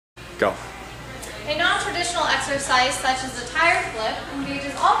Go. A non-traditional exercise such as a tire flip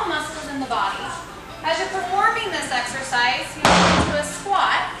engages all the muscles in the body. As you're performing this exercise, you move into a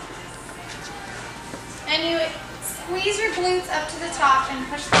squat and you squeeze your glutes up to the top and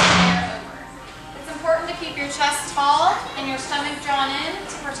push the chair over. It's important to keep your chest tall and your stomach drawn in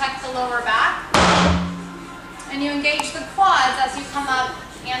to protect the lower back. And you engage the quads as you come up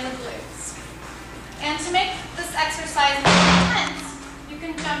and the glutes. And to make this exercise more intense, you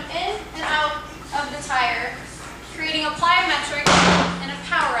can jump in and out of the tire, creating a plyometric and a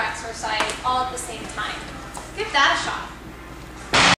power exercise all at the same time. Give that a shot.